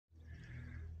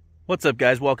What's up,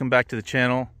 guys? Welcome back to the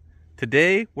channel.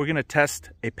 Today we're going to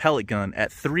test a pellet gun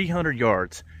at 300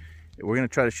 yards. We're going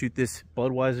to try to shoot this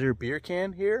Budweiser beer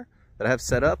can here that I have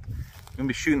set up. I'm going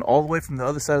to be shooting all the way from the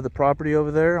other side of the property over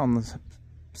there on the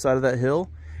side of that hill.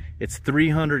 It's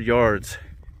 300 yards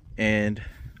and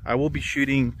I will be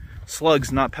shooting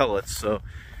slugs, not pellets, so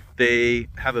they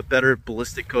have a better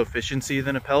ballistic coefficient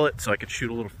than a pellet, so I could shoot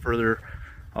a little further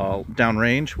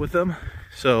downrange with them.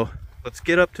 So let's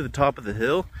get up to the top of the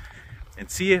hill and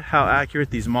see how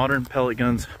accurate these modern pellet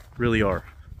guns really are.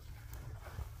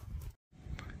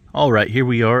 All right, here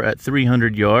we are at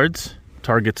 300 yards.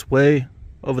 Target's way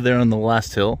over there on the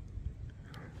last hill.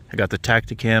 I got the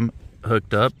Tacticam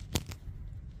hooked up.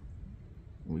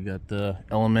 We got the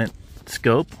Element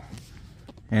scope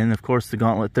and of course the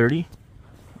Gauntlet 30.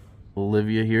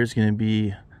 Olivia here is going to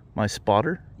be my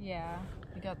spotter. Yeah,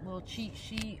 we got a little cheat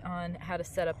sheet on how to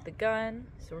set up the gun.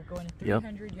 So we're going to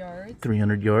 300 yards.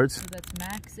 300 yards. So let's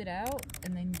max it out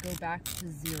and then go back to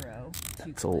 0.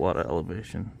 That's a lot of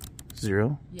elevation.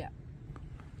 0? Yeah.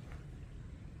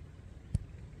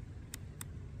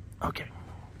 Okay.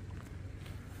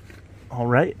 All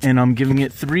right, and I'm giving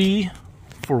it 3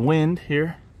 for wind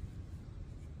here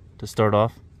to start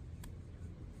off.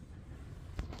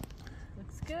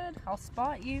 Looks good. I'll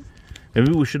spot you.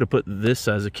 Maybe we should have put this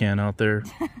size of can out there.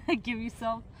 Give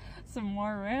yourself some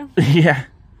more room. Yeah.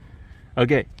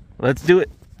 Okay, let's do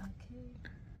it.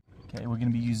 Okay, we're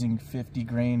going to be using 50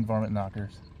 grain varmint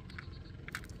knockers.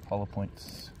 Hollow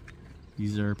points.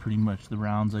 These are pretty much the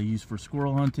rounds I use for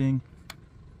squirrel hunting,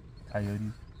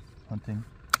 coyote hunting,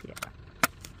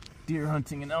 deer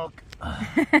hunting, and elk. I'm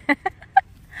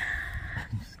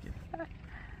just kidding.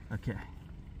 Okay.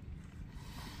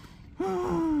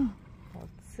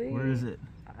 let's see. Where is it?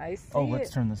 I see it. Oh, let's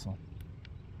turn this on.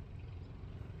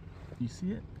 You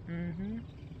see it? Mm-hmm.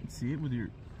 You see it with your...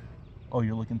 Oh,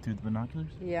 you're looking through the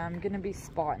binoculars? Yeah, I'm going to be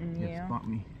spotting you. Yeah, spot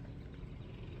me.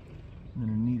 I'm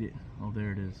going to need it. Oh,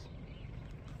 there it is.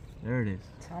 There it is.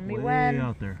 Tell me way when.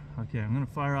 Out there. Okay, I'm going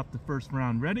to fire off the first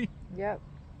round. Ready? Yep.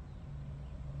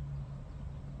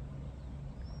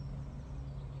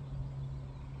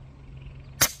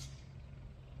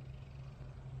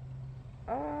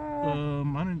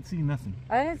 I didn't see nothing.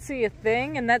 I didn't see a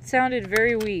thing, and that sounded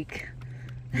very weak.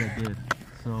 Yeah, it did.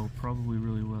 So probably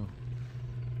really low.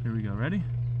 Here we go. Ready?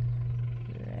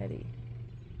 Ready.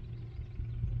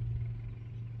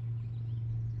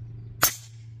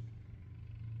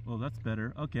 Oh, that's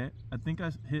better. Okay, I think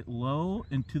I hit low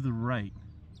and to the right.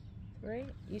 Right?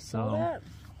 You saw that?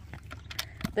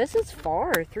 This is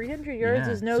far. 300 yards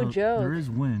is no joke. There is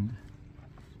wind.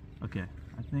 Okay,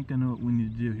 I think I know what we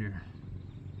need to do here.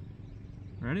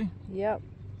 Ready? Yep.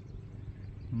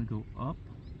 I'm gonna go up.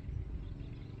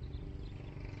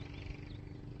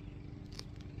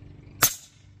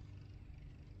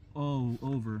 Oh,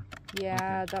 over.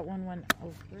 Yeah, okay. that one went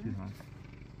over. Too high.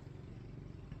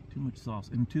 Too much sauce.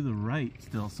 And to the right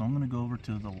still, so I'm gonna go over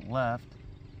to the left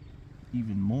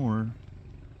even more.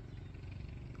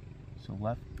 So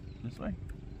left this way.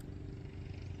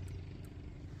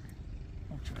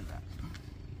 I'll try that.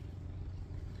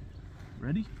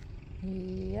 Ready?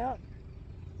 Yep.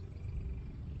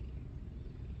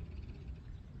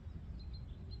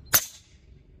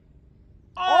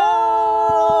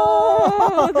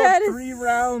 Oh, that is 3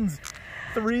 rounds.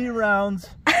 3 rounds.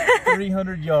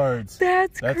 300 yards.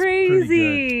 That's crazy. Pretty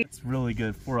good. It's really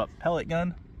good for a pellet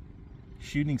gun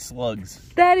shooting slugs.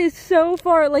 That is so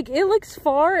far. Like, it looks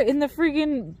far in the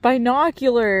freaking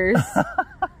binoculars.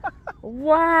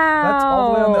 Wow. That's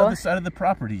all the way on the other side of the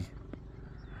property.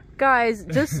 Guys,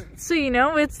 just so you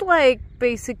know, it's like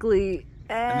basically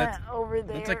over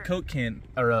there. It's a Coke can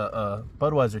or a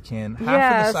Budweiser can. Half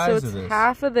yeah, of the size so it's of this.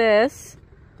 half of this.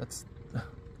 That's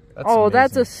oh, amazing.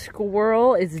 That's a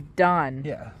squirrel is done.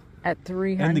 Yeah. At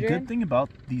 300. And the good thing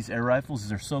about these air rifles is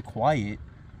they're so quiet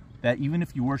that even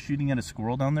if you were shooting at a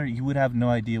squirrel down there, you would have no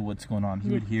idea what's going on.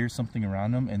 You would hear something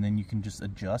around them, and then you can just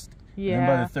adjust. Yeah. And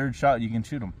then by the 3rd shot, you can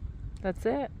shoot them. That's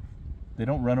it. They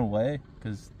don't run away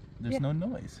because there's no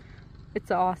noise. It's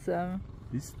awesome.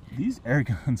 These air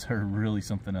guns are really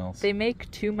something else. They make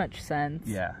too much sense.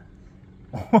 Yeah.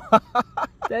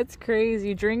 That's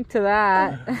crazy. Drink to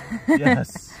that.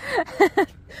 Yes.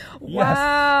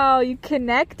 Wow, you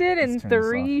connected in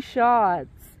 3 shots.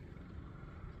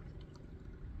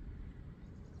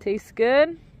 Tastes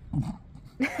good?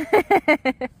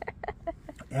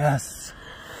 Yes.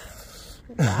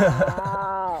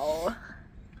 Wow.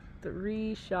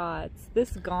 3 shots.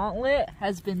 This Gauntlet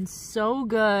has been so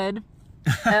good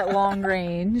at long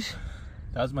range.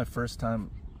 That was my first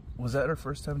time. Was that our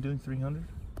first time doing 300?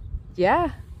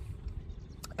 Yeah.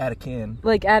 at a can.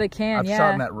 Like at a can, I've yeah.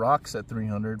 shot them at rocks at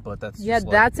 300, but that's yeah, just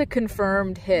like, that's a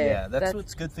confirmed hit. Yeah, that's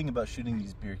what's good thing about shooting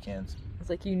these beer cans. It's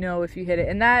like, you know, if you hit it,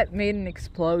 and that made an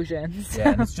explosion. So.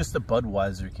 Yeah, and it's just a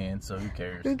Budweiser can, so who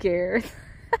cares? Who cares?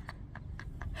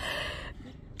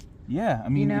 Yeah, I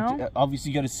mean, you know?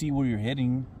 Obviously you got to see where you're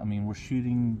hitting. I mean, we're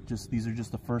shooting these are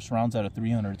just the first rounds out of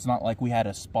 300. It's not like we had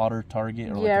a spotter target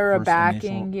or like or a a first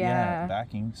backing, initial, yeah,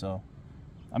 backing. So,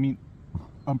 I mean,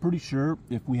 I'm pretty sure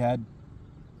if we had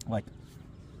like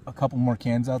a couple more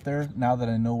cans out there, now that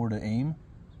I know where to aim,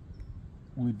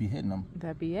 we'd be hitting them.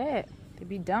 That'd be it. They'd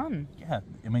be done. Yeah,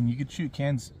 I mean, you could shoot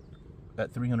cans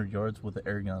at 300 yards with an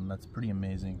air gun. That's pretty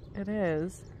amazing. It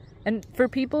is. And for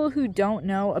people who don't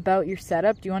know about your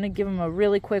setup, do you want to give them a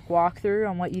really quick walkthrough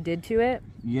on what you did to it?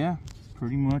 Yeah,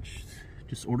 pretty much.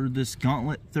 Just ordered this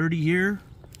Gauntlet 30 here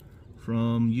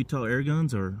from Utah Air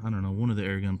Guns, or I don't know, one of the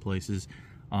air gun places.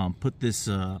 Put this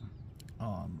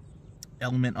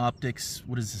Element Optics,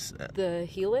 what is this? The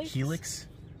Helix? Helix.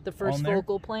 The first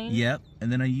focal plane? Yep.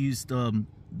 And then I used the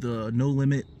No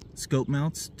Limit scope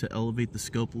mounts to elevate the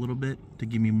scope a little bit to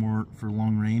give me more for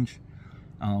long range.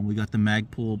 We got the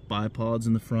Magpul bipods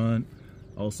in the front.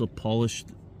 Also I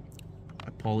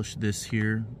polished this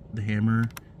here, the hammer,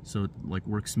 so it like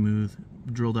works smooth.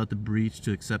 Drilled out the breech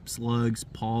to accept slugs.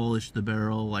 Polished the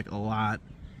barrel like a lot.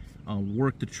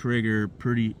 Worked the trigger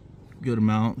pretty good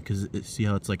amount because see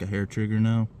how it's like a hair trigger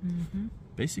now.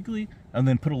 Basically, and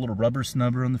then put a little rubber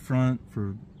snubber on the front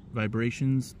for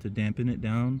vibrations to dampen it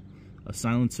down. A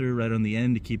silencer right on the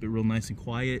end to keep it real nice and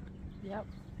quiet. Yep.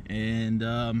 And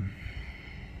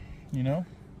you know,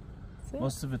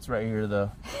 most of it's right here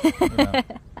though. You know.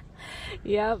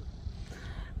 Yep.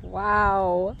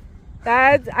 Wow.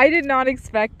 I did not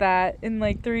expect that in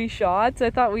like 3 shots. I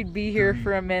thought we'd be here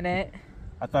for a minute.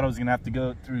 I thought I was gonna have to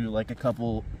go through like a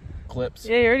couple clips.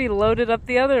 Yeah, you already loaded up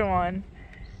the other one.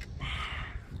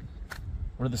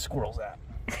 Where are the squirrels at?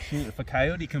 Shoot, if a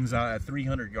coyote comes out at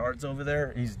 300 yards over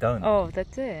there, he's done. Oh,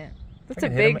 that's it. That's a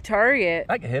big target.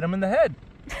 I can hit him in the head.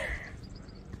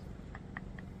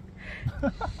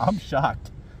 I'm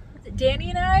shocked. Danny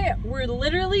and I were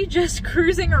literally just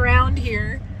cruising around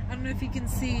here. I don't know if you can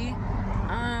see.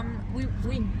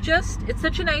 It's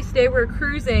such a nice day. We're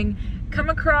cruising, come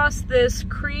across this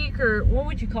creek, or what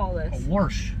would you call this? A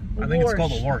warsh. I think it's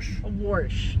called a warsh. A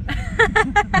warsh.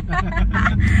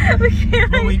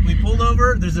 Well, we pulled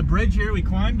over. There's a bridge here. We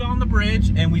climbed on the bridge,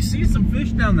 and we see some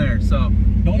fish down there. So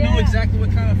don't know exactly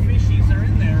what kind of fishies are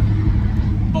in there,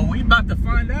 but we about to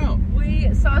find out.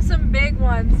 We saw some big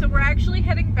ones, so we're actually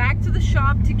heading back to the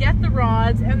shop to get the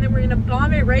rods, and then we're gonna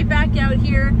bomb it right back out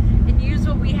here and use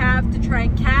what we have to try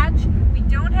and catch. We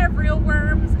don't have real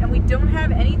worms, and we don't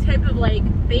have any type of like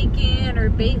bacon or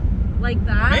bait like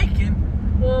that.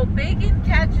 Bacon? Well, bacon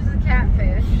catches a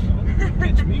catfish.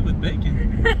 Catch me with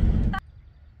bacon.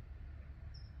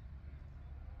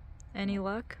 Any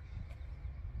luck?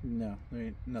 No, there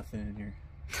ain't nothing in here.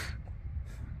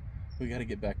 We gotta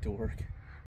get back to work.